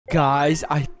Guys,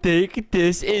 I think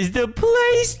this is the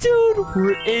place, dude.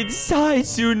 We're inside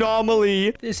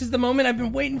Zoonomaly. This is the moment I've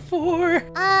been waiting for.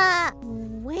 Where?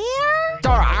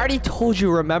 Star, I already told you,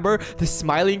 remember? The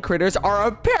smiling critters are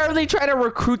apparently trying to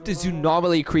recruit the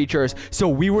Zoonomaly creatures. So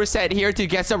we were sent here to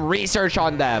get some research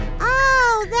on them.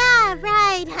 Oh, that,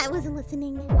 right. I wasn't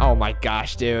listening. Oh my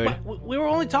gosh, dude. We were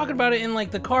only talking about it in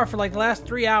like the car for like the last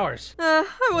 3 hours. I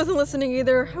wasn't listening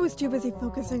either. I was too busy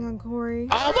focusing on Kory.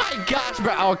 Oh my gosh,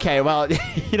 bro. Okay, well,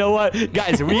 you know what?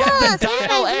 Guys, we have to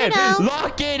dial in.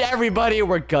 Lock in, everybody.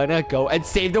 We're gonna go and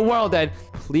save the world. And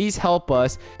please help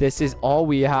us. This is all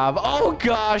we have. Oh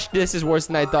gosh, this is worse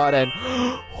than I thought. And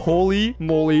holy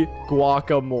moly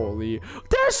guacamole.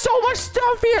 There's so much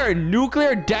stuff here.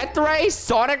 Nuclear death ray,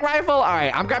 sonic rifle. All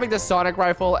right, I'm grabbing the sonic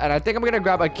rifle. And I think I'm gonna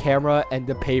grab a camera and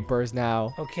the papers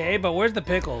now. Okay, but where's the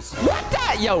pickles? What the?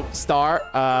 Yo, Star,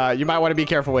 you might want to be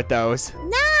careful with those. Nah,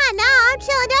 I'm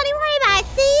chilling. Don't even worry about it,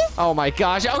 see? Oh my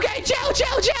gosh. Okay, chill.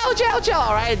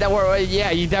 All right,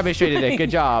 yeah, you demonstrated it.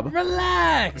 Good job.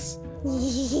 Relax.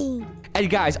 And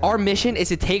guys, our mission is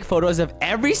to take photos of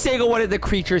every single one of the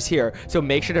creatures here. So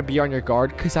make sure to be on your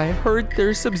guard, because I heard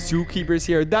there's some zookeepers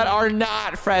here that are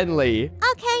not friendly.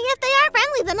 Okay, if they are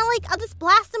friendly, then I'll just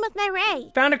blast them with my ray.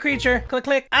 Found a creature. Click,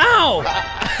 click. Ow!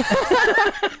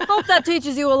 Hope that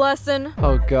teaches you a lesson.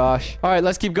 Oh gosh. All right,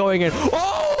 let's keep going in.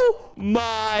 Oh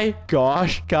my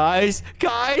gosh, guys, go.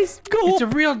 It's a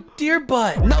real deer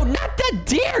butt. No, not the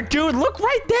deer, dude. Look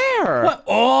right there. What?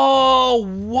 Oh,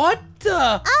 what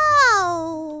the? Oh.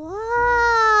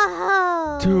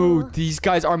 Dude, these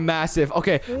guys are massive.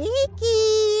 Okay. Freaky.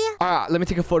 All right, let me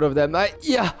take a photo of them.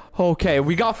 Yeah. Okay,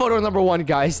 we got photo number 1,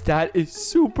 guys. That is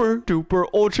super duper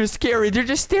ultra scary. They're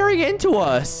just staring into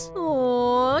us.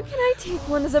 Oh, can I take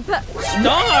one as a pet?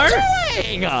 Star?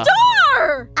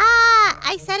 Star!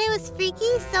 I said it was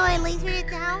freaky, so I lasered it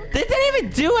down. They didn't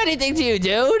even do anything to you,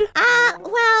 dude. Well,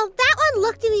 that one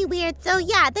looked to me weird, so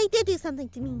yeah, they did do something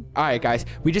to me. All right, guys,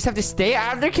 we just have to stay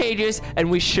out of their cages, and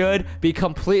we should be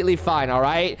completely fine, all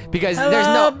right? Because there's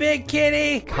no... big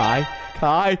kitty. Kai, what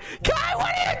are you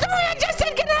doing? I just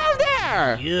said get out of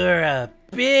there. You're a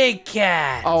big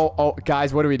cat. Oh,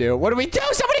 guys, what do we do?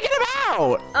 Somebody get him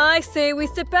out. I say we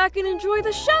sit back and enjoy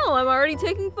the show. I'm already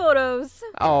taking photos.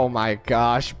 Oh my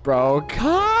gosh, bro.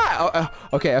 Kai.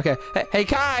 Okay. Hey,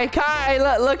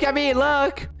 Kai, look at me,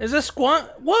 look. Is this skunk?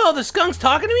 Whoa, the skunk's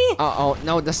talking to me? Oh,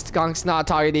 no, the skunk's not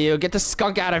talking to you. Get the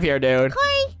skunk out of here, dude.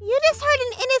 Kory, you just heard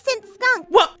an innocent skunk.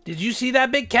 What? Did you see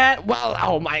that big cat? Well,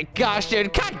 oh my gosh,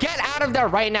 dude. Kai, get out of there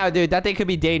right now, dude. That thing could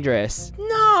be dangerous.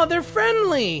 No, they're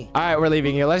friendly. All right, we're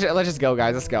leaving here. Let's just go,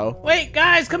 guys. Let's go. Wait,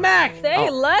 guys, come back. Say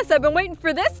less. I've been waiting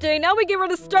for this day. Now we get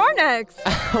rid of Star next.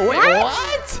 Wait,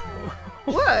 what?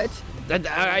 What? You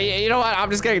know what? I'm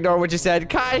just gonna ignore what you said.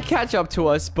 Kai, catch up to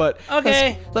us, but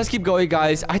okay. Let's keep going,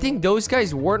 guys. I think those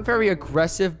guys weren't very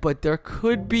aggressive, but there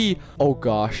could be. Oh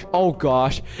gosh.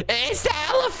 It's the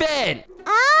elephant.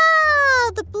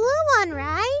 Oh, the blue one,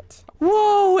 right?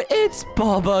 Whoa, it's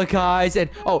Bubba, guys. And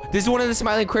this is one of the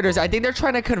smiling critters. I think they're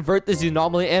trying to convert the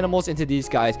Zoonomaly animals into these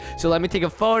guys. So let me take a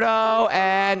photo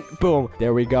and boom,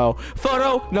 there we go.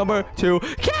 Photo number 2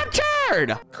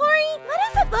 captured. Kory, what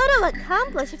does a photo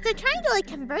accomplish? If they're trying to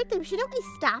convert them, shouldn't we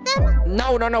stop them?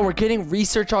 No, we're getting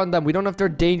research on them. We don't know if they're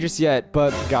dangerous yet,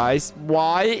 but guys,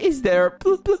 why is there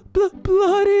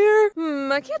blood here?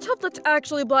 I can't tell if that's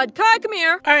actually blood. Kai, come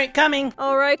here. All right, coming.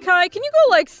 All right, Kai, can you go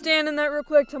stand in that real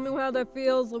quick? Tell me how that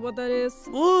feels, what that is.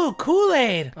 Ooh,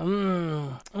 Kool-Aid.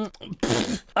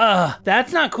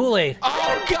 That's not Kool-Aid.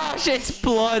 Oh gosh, it's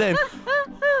blood and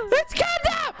it's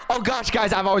catnap. Oh gosh,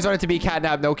 guys, I've always wanted to be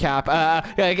catnap, no cap.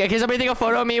 Can somebody take a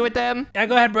photo of me with them? Yeah,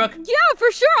 go ahead, Brooke. Yeah, for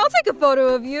sure. I'll take a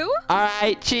photo of you. All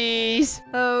right, cheese.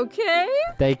 Okay.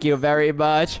 Thank you very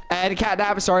much. And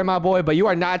catnap, sorry, my boy, but you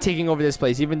are not taking over this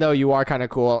place, even though you are kind of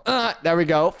cool. There we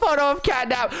go. Photo of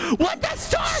catnap. What the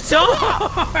star?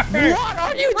 What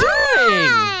are you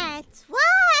doing? What?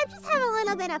 I'm just having a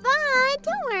little bit of fun.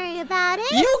 Don't worry about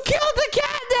it. You killed the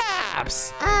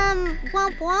catnaps.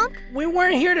 Womp womp. We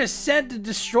weren't here to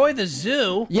destroy the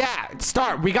zoo. Yeah,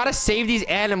 we gotta save these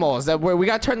animals. We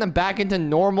gotta turn them back into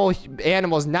normal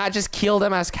animals, not just kill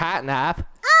them as catnap.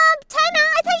 Time out.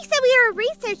 I thought you said we were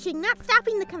researching, not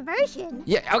stopping the conversion.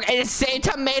 Yeah, okay, say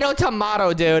tomato,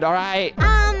 dude, all right?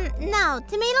 No.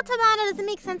 Tomato doesn't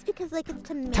make sense because, it's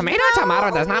tomato.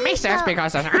 Tomato does not make sense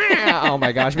because it's... Oh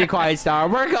my gosh, be quiet, Star.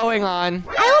 We're going on. I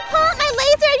will pull out my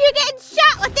laser and you're getting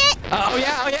shot with it. Oh,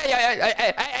 yeah.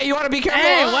 Hey, you want to be careful?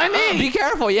 Hey, why me? Be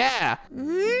careful, yeah.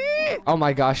 Oh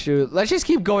my gosh, dude. Let's just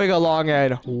keep going along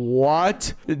and...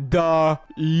 What the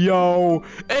yo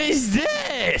is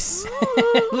this?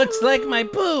 Looks like my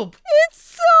poop.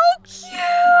 It's so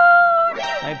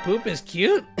My poop is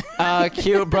cute?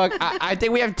 Cute, Brooke. I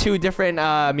think we have two different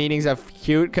meanings of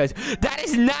cute, because that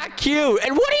is not cute.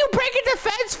 And what are you breaking the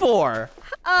fence for?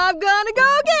 I'm gonna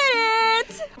go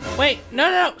get it. Wait,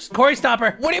 no. Kory, stop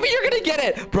her. What do you mean you're gonna get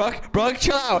it? Brooke,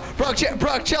 chill out. Brooke,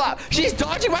 chill out. She's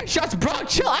dodging my shots. Brooke,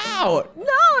 chill out. No.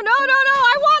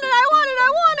 I want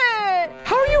it.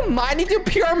 How are you mining through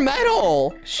pure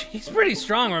metal? She's pretty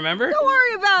strong, remember? Don't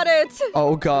worry about it.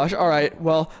 Oh, gosh. All right.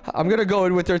 Well, I'm gonna go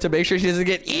in with her to make sure she doesn't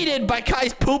get eaten by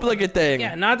Kai's poop-looking thing.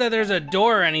 Yeah, not that there's a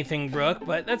door or anything, Brooke,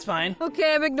 but that's fine.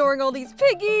 Okay, I'm ignoring all these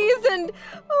piggies and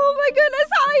oh my goodness,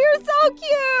 hi, you're so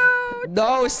cute.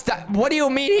 No, stop. What do you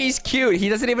mean he's cute? He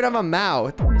doesn't even have a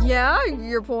mouth. Yeah,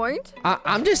 your point.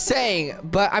 I'm just saying,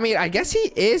 but I mean, I guess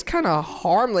he is kind of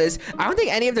harmless. I don't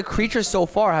think any of the creatures so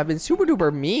far have been super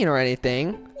duper mean or anything.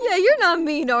 Yeah, you're not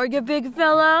mean, are you, big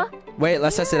fella? Wait,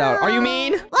 let's test it out. Are you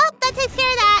mean? Well, that takes care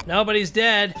of that. Nobody's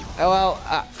dead. Well,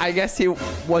 I guess he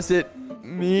wasn't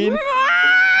mean.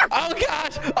 Oh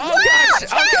gosh! Oh gosh!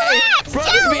 Okay,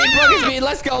 Brooke is mean.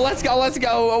 Let's go.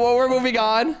 We're moving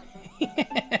on.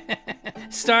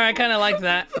 Star, I kind of like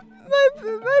that. My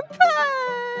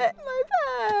pet.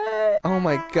 Oh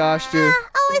my gosh, dude.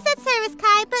 Always at service,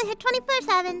 Kai, but here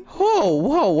 24/7.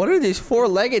 Whoa, what are these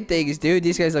four-legged things, dude?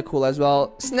 These guys look cool as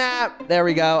well. Snap! There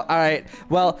we go. All right.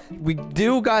 Well, we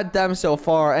do got them so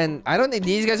far, and I don't think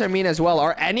these guys are mean as well.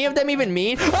 Are any of them even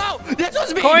mean? Oh, this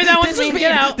was mean! Kory, that one's mean.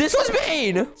 Get out. This was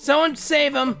mean! Someone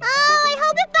save him. Oh, I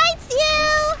hope it bites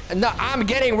you. No, I'm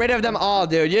getting rid of them all,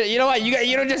 dude. You know what?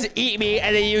 You don't just eat me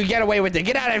and then you get away with it.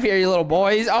 Get out of here, you little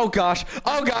boys. Oh gosh,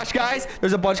 guys.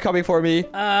 There's a bunch coming for me.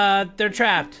 They're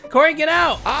trapped. Kory, get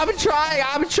out. I'm trying.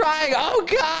 Oh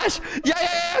gosh.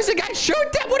 Yeah. So guys,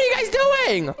 shoot them. What are you guys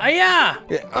doing? Yeah.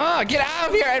 Get out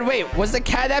of here. And wait, was the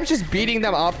catnap just beating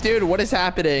them up, dude? What is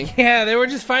happening? Yeah, they were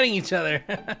just fighting each other.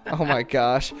 Oh my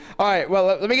gosh. All right, well,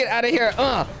 let me get out of here.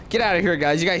 Get out of here,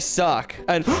 guys. You guys suck.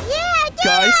 And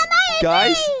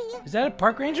guys. Is that a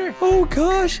park ranger? Oh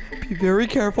gosh, be very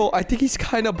careful. I think he's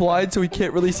kind of blind, so he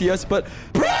can't really see us. But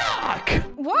Brock!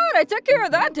 What? I took care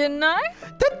of that, didn't I?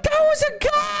 That was a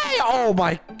guy! Oh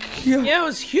my god. Yeah, it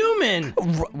was human.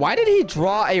 Why did he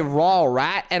draw a raw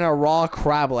rat and a raw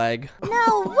crab leg?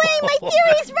 No way, my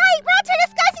theory is right. Rats are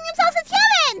disguising themselves as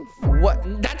humans.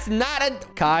 What? That's not a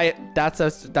Kai.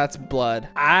 That's blood.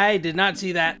 I did not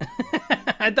see that.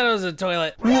 I thought it was a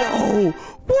toilet. Whoa!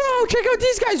 Check out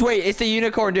these guys. Wait, it's the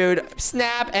unicorn dude.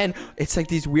 Snap, and it's like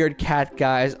these weird cat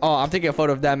guys. Oh, I'm taking a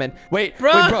photo of them. And wait,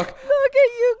 Brooke. Look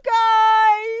at you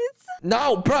guys.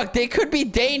 No, Brooke, they could be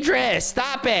dangerous.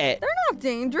 Stop it. They're not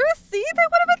dangerous. See, they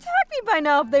would have attacked me by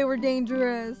now if they were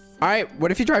dangerous. All right, what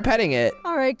if you try petting it?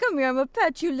 All right, come here. I'm gonna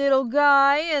pet you, little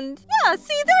guy. And yeah,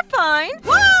 see, they're fine.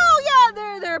 Whoa,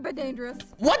 yeah, they're a bit dangerous.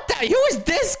 What the? Who is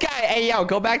this guy? Hey, yo,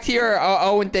 go back to your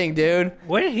own thing, dude.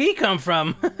 Where did he come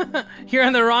from? You're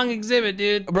on the wrong exhibit,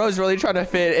 dude. Bro's really trying to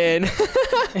fit in.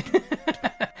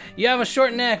 You have a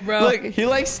short neck, bro. Look, he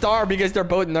likes Star because they're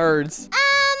both nerds.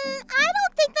 I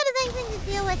don't think that has anything to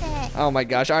do with it. Oh my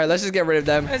gosh. All right, let's just get rid of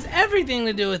them. It has everything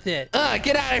to do with it.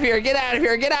 Get out of here. Get out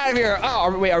of here.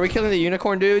 Oh, wait, are we killing the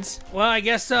unicorn dudes? Well, I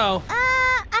guess so.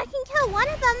 I can kill one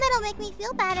of them. That'll make me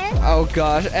feel better. Oh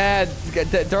gosh, and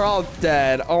they're all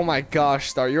dead. Oh my gosh,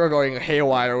 Star, you're going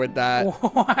haywire with that.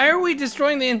 Why are we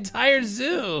destroying the entire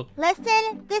zoo?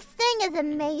 Listen, this thing is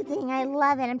amazing. I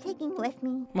love it. I'm taking it with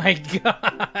me. My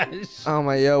gosh. Oh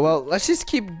my, well, let's just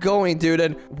keep going, dude.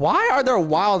 And why are there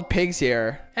wild pigs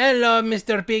here? Hello,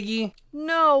 Mr. Piggy.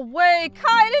 No way,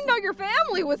 Kai, I didn't know your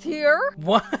family was here.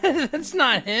 What? That's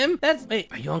not him.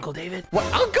 Wait, are you Uncle David? What,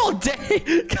 Uncle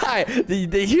Dave? Guy,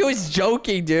 he was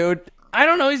joking, dude. I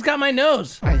don't know, he's got my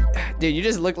nose. Dude, you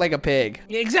just look like a pig.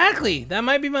 Yeah, exactly, that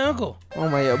might be my uncle. Oh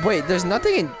my god, wait, there's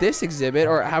nothing in this exhibit,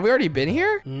 or have we already been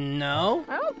here? No.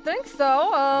 I don't think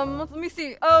so. Let me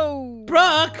see. Oh.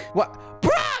 Brooke! What?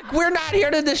 Brooke, we're not here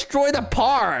to destroy the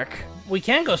park. We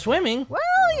can go swimming. Well,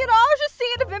 I was just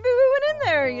seeing if maybe we went in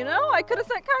there, I could have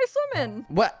sent Kai swimming.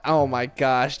 What? Oh my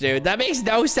gosh, dude. That makes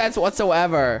no sense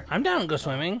whatsoever. I'm down to go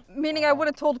swimming. Meaning I would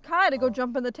have told Kai to go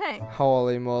jump in the tank.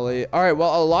 Holy moly. All right,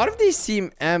 well, a lot of these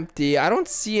seem empty. I don't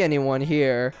see anyone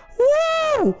here.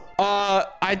 Woo!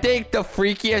 I think the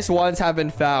freakiest ones have been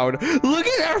found. Look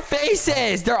at their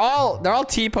faces. They're all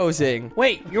T-posing.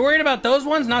 Wait, you're worried about those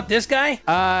ones, not this guy?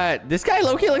 This guy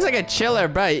low-key looks like a chiller,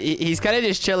 bro. He's kind of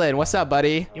just chilling. What's up,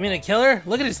 buddy? You mean a killer?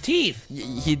 Look at his teeth.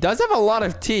 He does have a lot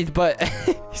of teeth, but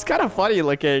he's kind of funny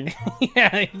looking.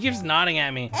 Yeah, he keeps nodding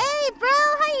at me. Hey, bro,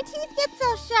 how your teeth get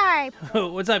so sharp?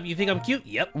 What's up? You think I'm cute?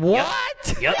 Yep.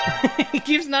 What? Yep. He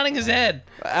keeps nodding his head.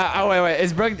 Wait.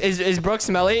 Is Brooke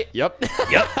smelly? Yep.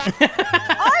 Yep.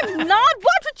 I'm not.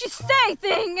 Watch what you say,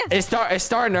 thing. Is Star a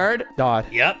nerd?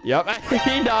 Nod. Yep. Yep.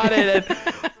 He nodded. And,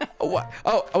 what?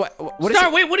 Oh, what is Star,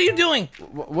 he? wait, what are you doing?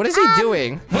 What is he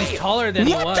doing? He's taller than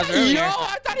he was earlier. Yo,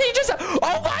 I thought he just.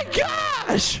 Oh my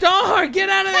gosh! Star, get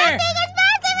out of there!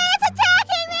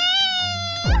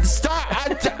 Star,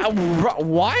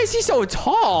 why is he so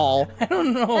tall? I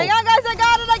don't know. Hang on, guys. I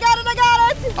got it.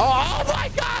 Oh my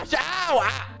gosh!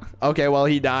 Ow! Okay, well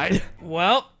he died.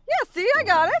 Well. Yeah, see, I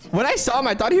got it. When I saw him,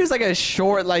 I thought he was like a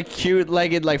short, like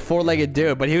cute-legged, like four-legged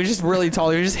dude, but he was just really tall.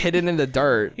 He was just hidden in the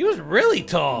dirt. He was really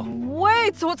tall.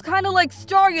 Wait, so it's kind of like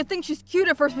Star. You think she's cute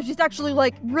at first, but she's actually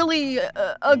like really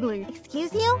ugly.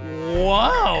 Excuse you?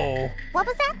 Wow. What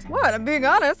was that? What? I'm being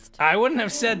honest. I wouldn't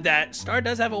have said that. Star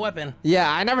does have a weapon.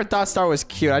 Yeah, I never thought Star was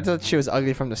cute. I thought she was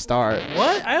ugly from the start.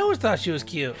 What? I always thought she was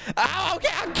cute. Oh,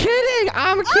 okay, I'm kidding.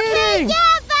 I'm Okay, kidding.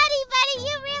 yeah, buddy,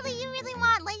 you really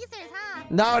want lasers, huh?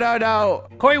 No.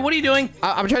 Kory, what are you doing?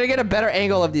 I'm trying to get a better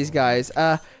angle of these guys.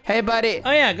 Hey, buddy.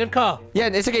 Oh, yeah, good call. Yeah,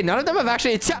 it's okay. None of them have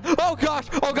actually. Oh gosh.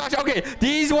 Okay,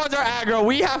 these ones are aggro.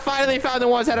 We have finally found the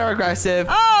ones that are aggressive.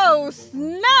 Oh,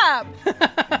 snap.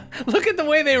 Look at the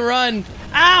way they run.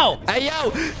 Ow! Hey,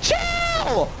 yo,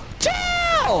 chill.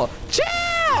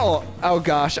 Oh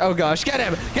gosh. Get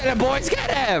him, boys,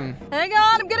 get him. Hang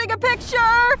on, I'm getting a picture.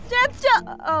 Stand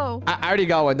still. Oh. I already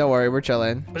got one. Don't worry, we're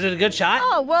chilling. Was it a good shot?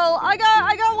 Oh, well, I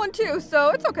got one too, so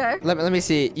it's okay. Let me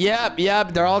see.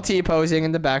 Yep. They're all T-posing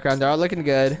in the background. They're all looking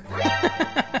good.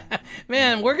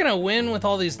 Man, we're gonna win with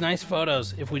all these nice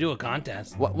photos if we do a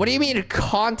contest. What do you mean a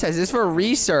contest? This is for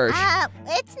research.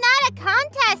 It's not a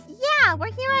contest. Yeah,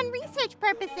 we're here on research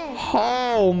purposes.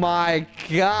 Oh my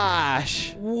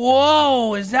gosh.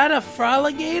 Whoa, is that a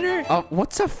froligator?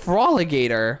 What's a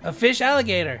froligator? A fish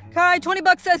alligator. Kai, 20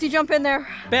 bucks says you jump in there.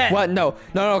 Bet. What? No,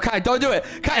 Kai, don't do it.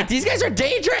 Kai, these guys are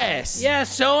dangerous. Yeah,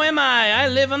 so am I. I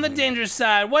live on the dangerous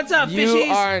side. What's up, You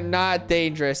fishies? are not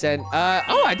dangerous. And,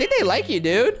 oh, I think they like you,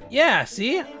 dude. Yeah,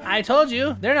 see? I told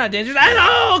you. They're not dangerous. I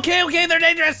know! Okay, they're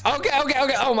dangerous. Okay.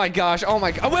 Oh my gosh. Oh,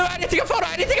 wait, I need to take a photo.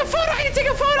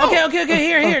 Okay,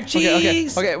 here,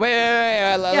 cheese. Okay,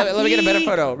 wait. Let me get a better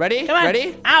photo. Ready? Come on.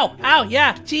 Ready? Ow,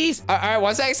 yeah, cheese. All right,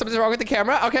 1 second. Something's wrong with the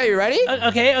camera. Okay, you ready?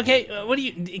 Okay. What do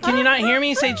you? Can you not hear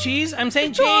me say cheese? I'm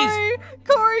saying cheese.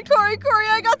 Cory,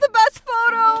 I got the best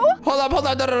photo. Hold on.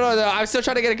 No. I'm still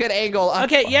trying to get a good angle.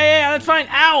 Okay, yeah, that's fine.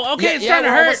 Ow. Okay, it's starting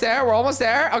to hurt. We're almost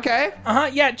there. Okay.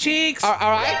 Yeah, cheeks. All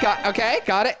right.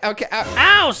 Got it. Okay.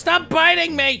 Ow! Stop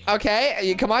biting me.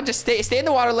 Okay. Come on. Just stay in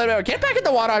the water a little bit. Get back in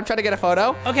the water. I'm trying to get a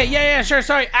photo. Okay. Yeah. Sure.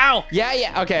 Sorry. Ow.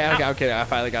 Yeah. Okay. I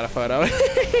finally got a photo.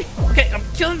 Okay, I'm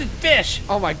killing the fish.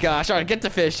 Oh my gosh. All right. Get the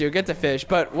fish, dude. Get the fish.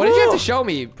 But what did you have to show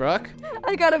me, Brooke?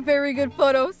 I got a very good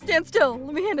photo. Stand still.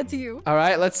 Let me hand it to you. All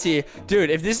right. Let's see. Dude,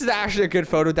 if this is actually a good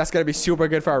photo, that's going to be super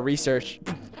good for our research.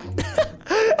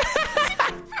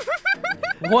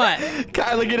 What?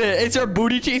 Kai, look at it. It's her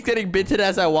booty cheeks getting bitten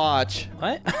as I watch.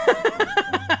 What?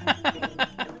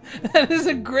 That is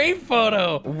a great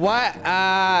photo. What?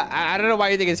 I don't know why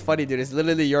you think it's funny, dude. It's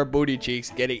literally your booty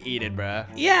cheeks getting eaten, bruh.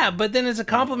 Yeah, but then it's a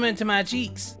compliment to my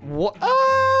cheeks. What?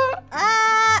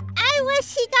 I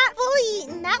wish he got fully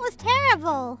eaten. That was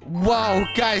terrible. Whoa,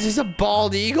 guys, there's a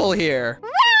bald eagle here.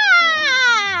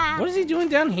 Rah! What is he doing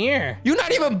down here? You're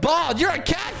not even bald. You're a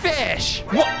catfish.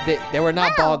 What? They were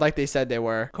not bald like they said they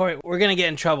were. Kory, we're gonna get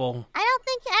in trouble. I don't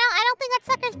think that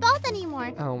sucker's bald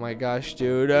anymore. Oh my gosh,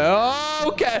 dude.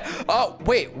 Okay. Oh,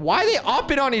 wait. Why are they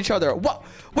opping on each other? What?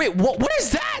 Wait, what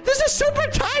is that? There's a super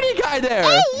tiny guy there.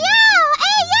 Hey, yo!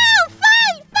 Fight!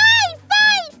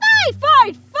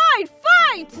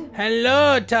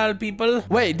 Hello, tall people.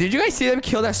 Wait, did you guys see them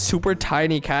kill that super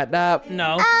tiny catnap?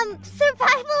 No.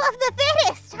 Survival of the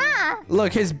fittest, huh?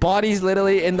 Look, his body's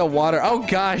literally in the water. Oh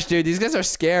gosh, dude, these guys are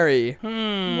scary.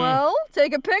 Well,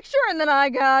 take a picture and then I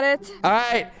got it. All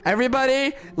right,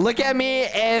 everybody, look at me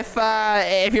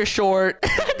if you're short.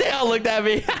 They all looked at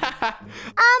me.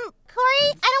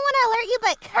 Kory, I don't want to alert you,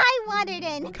 but Kai wandered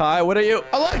in. Kai, what are you?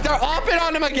 Oh, look, they're opping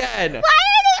on him again. Why are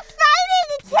they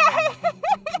fighting again?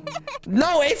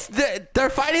 No, they're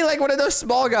fighting like one of those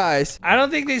small guys. I don't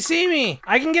think they see me.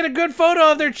 I can get a good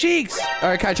photo of their cheeks. All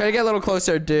right, Kai, try to get a little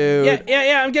closer, dude.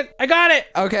 Yeah, I got it.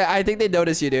 Okay, I think they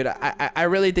notice you, dude. I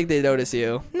really think they notice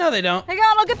you. No, they don't. Hang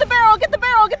on, I'll get the bear. All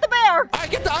right,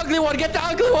 get the ugly one.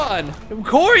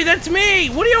 Kory, that's me.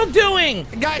 What are y'all doing?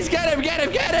 Guys, get him.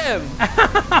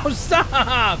 Ow, stop.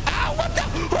 Ow, what the?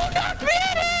 Who knocked me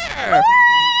in here?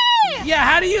 Yeah,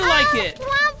 how do you like it?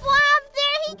 Womp womp,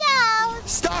 there he goes.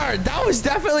 Star, that was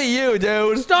definitely you,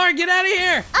 dude. Star, get out of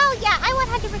here. Oh, yeah, I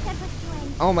 100% pushed you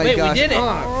in. Oh my Wait, gosh. we did it.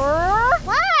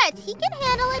 What? He can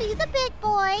handle it. He's a big boy.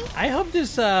 boy. I hope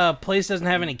this place doesn't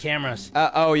have any cameras.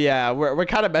 Oh yeah, we're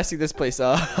kind of messing this place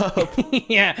up.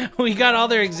 Yeah, we got all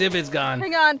their exhibits gone.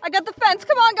 Hang on, I got the fence.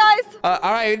 Come on, guys.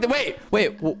 All right,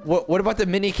 wait. What about the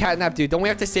mini catnap dude? Don't we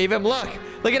have to save him? Look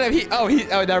at him. Oh,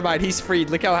 never mind. He's freed.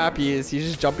 Look how happy he is. He's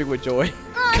just jumping with joy.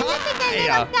 Oh, look at the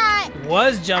little guy.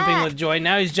 Was jumping with joy.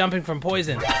 Now he's jumping from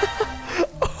poison.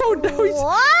 Oh no!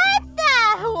 What the?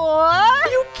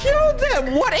 What? You killed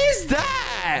him. What is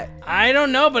that? I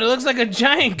don't know, but it looks like a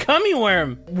giant gummy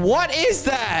worm. What is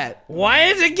that? Why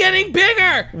is it getting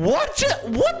bigger? What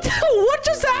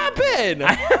just happened?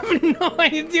 I have no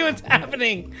idea what's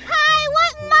happening. Hi,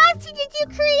 what monster did you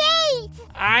create?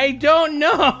 I don't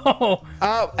know.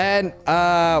 Oh, and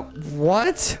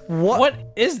what? What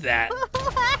is that?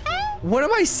 What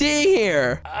am I seeing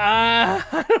here? I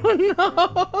don't know.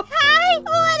 Hi,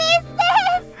 what is this?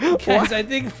 Guys, I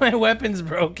think my weapon's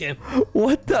broken.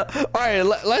 What the? All right,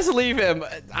 let's leave him.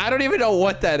 I don't even know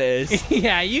what that is.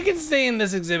 Yeah, you can stay in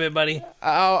this exhibit, buddy.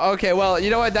 Oh, okay. Well, you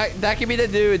know what? That can be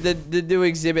the new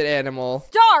exhibit animal.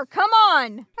 Star, come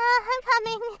on. I'm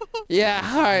coming.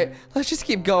 Yeah. All right. Let's just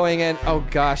keep going. And oh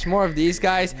gosh, more of these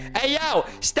guys. Hey, yo,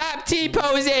 stop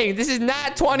T-posing. This is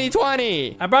not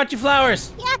 2020. I brought you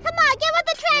flowers. Yeah, come on, get with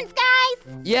the trends,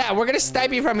 guys. Yeah, we're gonna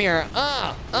snipe you from here.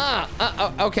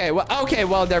 Okay.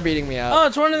 Well, they're beating me up. Oh,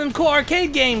 it's one of them cool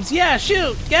arcade games. Yeah,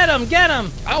 shoot. Get him, get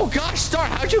him. Oh gosh, Star,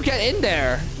 how'd you get in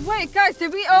there? Wait, guys,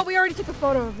 did we? Oh, we already took a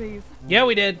photo of these. Yeah,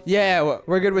 we did. Yeah,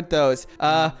 we're good with those.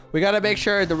 We gotta make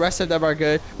sure the rest of them are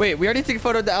good. Wait, we already took a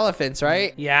photo of the elephants,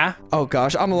 right? Yeah. Oh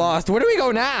gosh, I'm lost. Where do we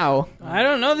go now? I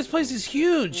don't know. This place is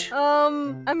huge.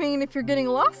 I mean, if you're getting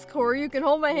lost, Kory, you can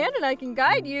hold my hand and I can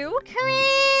guide you.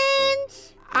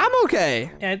 Cringe. I'm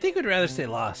okay. Yeah, I think we'd rather stay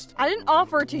lost. I didn't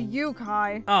offer to you,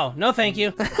 Kai. Oh, no thank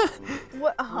you.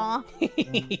 What? Huh?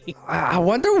 I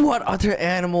wonder what other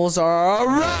animals are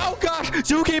around. Oh gosh,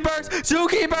 zookeepers.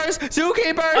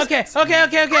 Okay. Oh,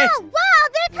 wow,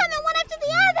 they're coming one after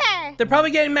the other. They're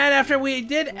probably getting mad after we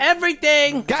did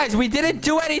everything. Guys, we didn't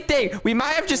do anything. We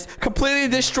might have just completely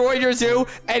destroyed your zoo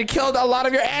and killed a lot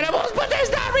of your animals, but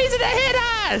there's no reason to hit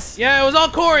us. Yeah, it was all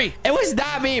Kory. It was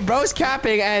not me. Bro's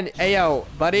capping, and hey, yo,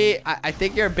 buddy, I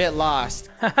think you're a bit lost.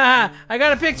 Haha, I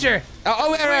got a picture.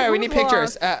 Oh, wait, we need Who's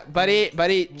pictures.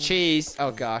 Buddy, cheese.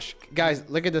 Oh, gosh. Guys,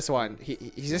 look at this one.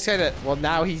 He's just gonna, well,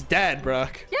 now he's dead,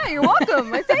 Brooke. Yeah, you're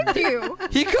welcome. I saved you.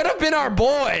 He could have been our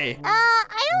boy.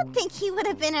 I don't think he would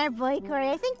have been our boy, Kory.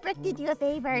 I think Brooke did you a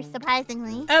favor,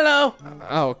 surprisingly. Hello.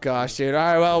 Oh, gosh, dude. All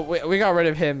right, well, we got rid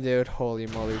of him, dude. Holy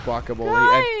moly, guacamole.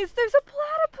 Guys, there's a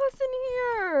platypus in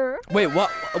here. Wait,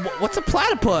 what's a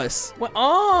platypus? What?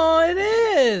 Oh, it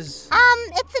is.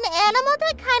 It's an animal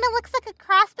that kind of looks like a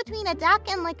cross between a duck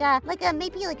and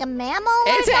maybe like a mammal.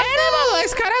 It's or an something. animal.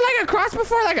 It's kind of like a cross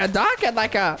before like a duck and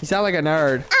like a... You sound like a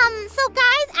nerd. So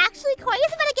guys, actually, Kory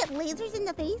is about to get lasers in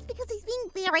the face because he's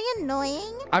being very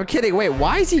annoying. I'm kidding. Wait,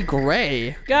 why is he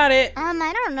gray? Got it.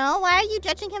 I don't know. Why are you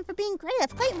judging him for being gray?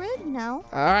 That's quite rude, you know.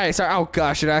 All right, sorry. Oh,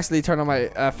 gosh, it actually turned on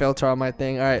my filter on my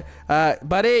thing. All right,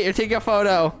 buddy, you're taking a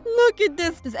photo. Look at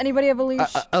this. Does anybody have a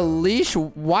leash? A leash?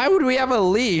 Why would we have a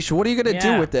leash? What are you going to do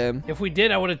Yeah. with them? If we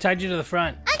did, I would have tied you to the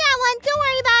front. I got one. Don't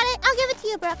worry about it. I'll give it to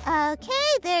you, Brooke.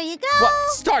 Okay, there you go. What?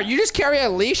 Star, you just carry a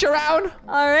leash around?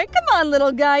 All right, come on,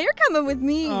 little guy. You're coming with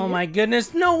me. Oh my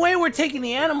goodness. No way we're taking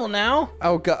the animal now.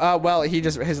 Oh, well,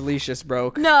 his leash just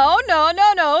broke. No.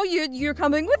 You're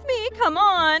coming with me. Come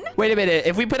on. Wait a minute.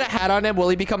 If we put a hat on him, will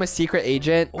he become a secret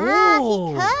agent?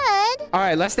 Ooh. He could. All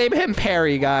right, let's name him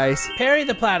Perry, guys. Perry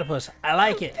the platypus. I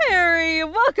like it. Perry,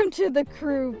 welcome to the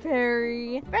crew,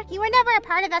 Perry. Brooke, you were never a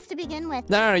part of us to begin with.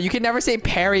 No. You can never say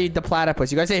Perry the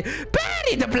platypus. You gotta say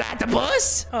Perry the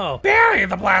platypus. Oh, Perry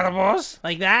the platypus.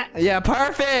 Like that? Yeah,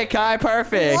 perfect, Kai,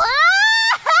 perfect. What?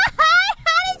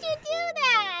 How did you do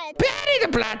that? Perry the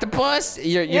platypus.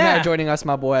 You're Yeah. not joining us,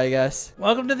 my boy, I guess.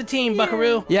 Welcome to the team,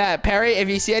 Buckaroo. Yeah, Perry, if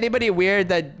you see anybody weird,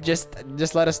 that just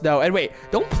let us know. And wait,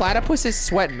 don't platypuses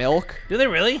sweat milk? Do they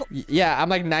really? Yeah, I'm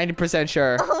like 90%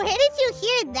 sure. Where did you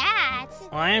hear that?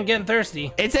 Well, I am getting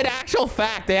thirsty. It's an actual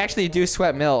fact. They actually do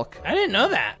sweat milk. I didn't know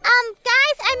that.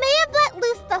 Guys, I may have let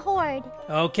loose the horde.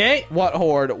 Okay. What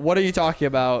horde? What are you talking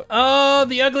about? Oh,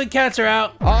 the ugly cats are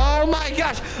out. Oh my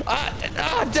gosh!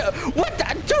 What?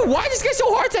 Dude, why is this guy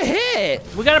so hard to hit?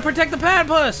 We gotta protect the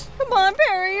platypus. Come on,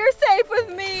 Perry. You're safe with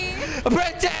me.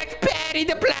 Protect Perry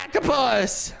the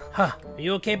platypus. Huh. Are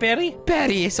you okay, Perry?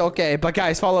 Betty, it's okay. But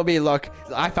guys, follow me. Look,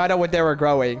 I found out what they were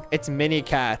growing. It's mini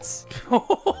cats.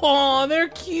 Oh, they're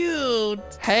cute.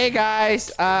 Hey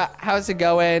guys, how's it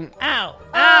going? Ow.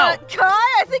 Ow. Kai,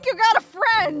 I think you got a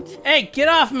friend. Hey, get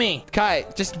off me. Kai,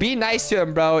 just be nice to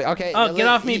him, bro. Okay. Oh, get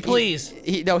off me, please.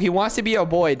 No, he wants to be a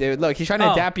boy, dude. Look, he's trying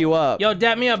to dap you up. Yo,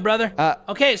 dap me up, brother.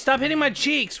 Okay, stop hitting my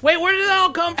cheeks. Wait, where did that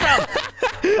all come from?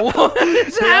 What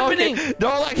is happening? Okay.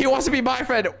 No, look, he wants to be my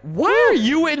friend. Why are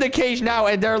you in the cage now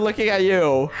and they're looking at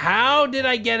you? How did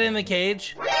I get in the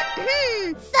cage? So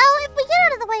if we get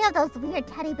out of the way of those weird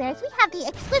teddy bears, we have the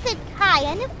exquisite Kai,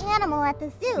 a new animal at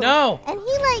the zoo. No. And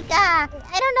he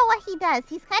I don't know what he does.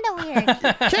 He's kind of weird.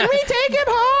 Can we take him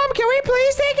home? Can we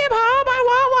please take him home? I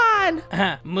want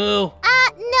one. Moo.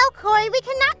 No, Kory, we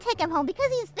cannot take him home because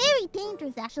he's very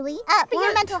dangerous, actually, for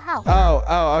your mental health. Oh,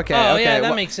 okay. Oh, okay. yeah,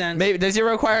 that makes sense. Maybe, does he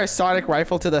require a sonic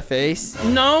rifle to the face?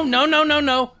 No.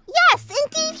 Yes,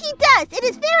 indeed he does. It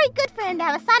is very good for him to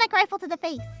have a sonic rifle to the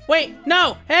face. Wait,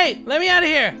 no. Hey, let me out of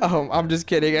here. Oh, I'm just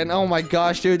kidding. And oh my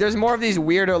gosh, dude, there's more of these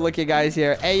weirdo looking guys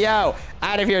here. Hey, yo,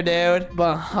 out of here, dude.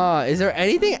 But, is there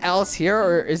anything else here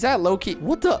or is that low-key?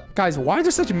 What the? Guys, why are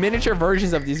there such miniature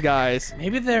versions of these guys?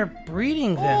 Maybe they're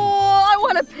breeding them. Oh, I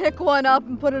want to pick one up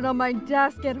and put it on my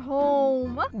desk at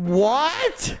home.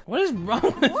 What? What is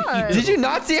wrong with What? you? Did you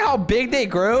not see how big they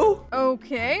grew?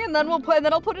 Okay, and then I'll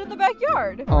put it in the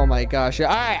backyard. Oh my gosh. All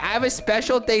right, I have a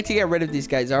special thing to get rid of these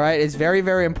guys, all right? It's very,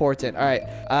 very important. All right,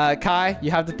 Kai, you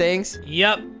have the things?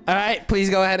 Yep. All right, please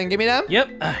go ahead and give me them.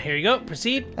 Yep. Here you go.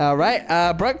 Proceed. All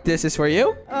right, Brooke, this is for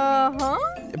you. Uh-huh.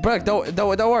 Brooke, don't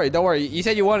worry. You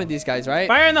said you wanted these guys, right?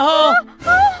 Fire in the hole.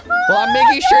 Well, I'm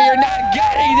making sure you're not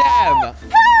getting them.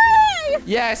 Hey!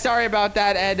 Yeah, sorry about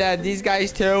that. And these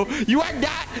guys too. You are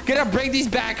not gonna bring these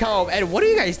back home. And what are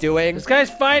you guys doing? This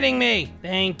guy's fighting me.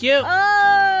 Thank you.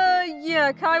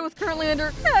 Yeah, Kai was currently under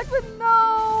attack, but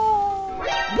no.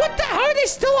 What the? How are they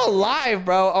still alive,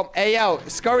 bro? Oh, hey, yo,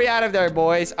 scurry out of there,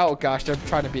 boys. Oh gosh, they're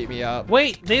trying to beat me up.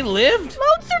 Wait, they lived?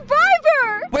 Lone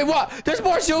survivor! Wait, what? There's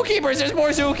more zookeepers. There's more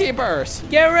zookeepers.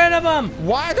 Get rid of them.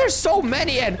 Why are there so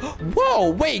many? And whoa,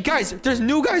 wait, guys, there's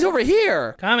new guys over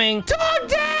here. Coming. Dog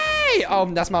Day! Oh,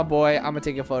 that's my boy. I'm gonna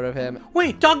take a photo of him.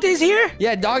 Wait, Dog Day's here?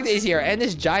 Yeah, Dog Day's here, and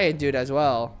this giant dude as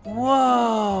well.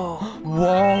 Whoa.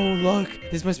 Whoa, look.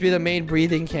 This must be the main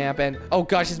breathing camp, and oh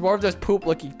gosh, it's more of those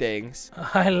poop-looking things.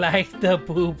 I like the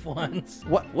poop ones.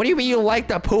 What do you mean you like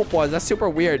the poop ones? That's super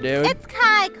weird, dude. It's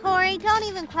Kai, Kory. Don't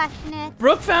even question it.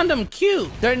 Brooke found them cute.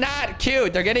 They're not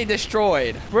cute. They're getting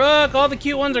destroyed. Brooke, all the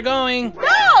cute ones are going.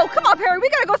 No! Come on, Perry. We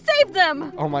gotta go save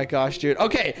them. Oh my gosh, dude.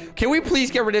 Okay, can we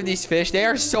please get rid of these fish? They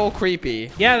are so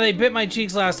creepy. Yeah, they bit my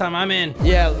cheeks last time. I'm in.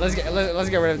 Yeah, let's get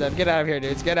rid of them. Get out of here,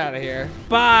 dudes. Get out of here.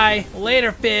 Bye.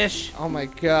 Later, fish. Oh my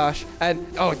gosh. And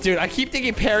oh, dude, I keep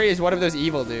thinking Perry is one of those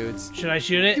evil dudes. Should I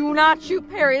shoot it? Do not shoot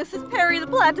Perry. This is Perry the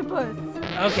platypus.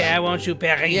 Okay, I won't shoot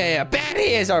Perry. Yeah.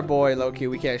 Batty is our boy, Loki.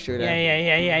 We can't shoot him.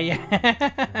 Yeah.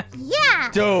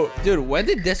 Yeah. Dude, when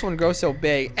did this one grow so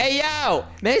big? Hey, yo,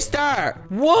 mister.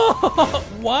 Whoa.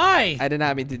 Why? I did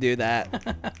not mean to do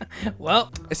that.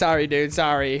 Well. Sorry, dude.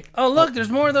 Sorry. Oh, look, there's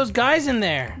more of those guys in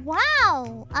there.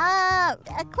 Wow.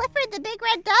 Clifford the big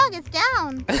red dog is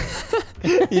down.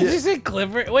 Did you say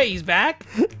Clifford? Wait, he's back?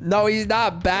 No, he's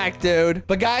not back, dude.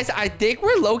 But guys, I think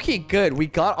we're low-key good. We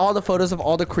got all the photos of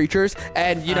all the creatures,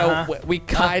 and you know, we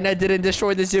kind of didn't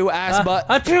destroy the zoo but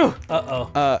Achoo!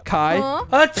 Uh-oh. Kai? Huh?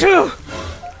 Achoo!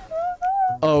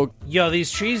 Oh, Yo,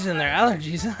 these trees and their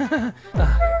allergies.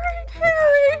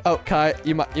 Perry. oh, Kai,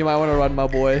 you might want to run, my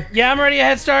boy. Yeah, I'm already a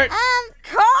head start.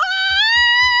 Kai!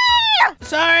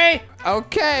 Sorry.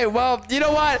 Okay, well, you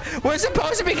know what? We're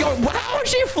supposed to be going. How is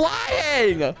she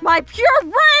flying? My pure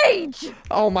rage!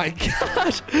 Oh my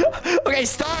gosh. Okay,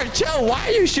 Star, chill. Why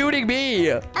are you shooting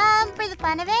me? For the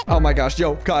fun of it. Oh my gosh,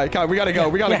 yo, Kai, we gotta go.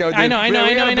 We gotta go, dude. I know.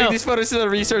 We gotta bring these photos to the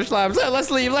research labs. Let's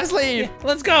leave.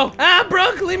 Let's go. Ah,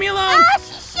 Brooke, leave me alone.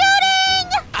 She's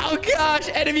shooting! Oh gosh,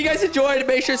 and if you guys enjoyed,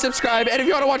 make sure to subscribe. And if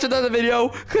you want to watch another video,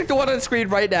 click the one on the screen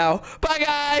right now. Bye,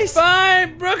 guys.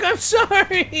 Bye, Brooke, I'm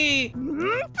sorry. Perry!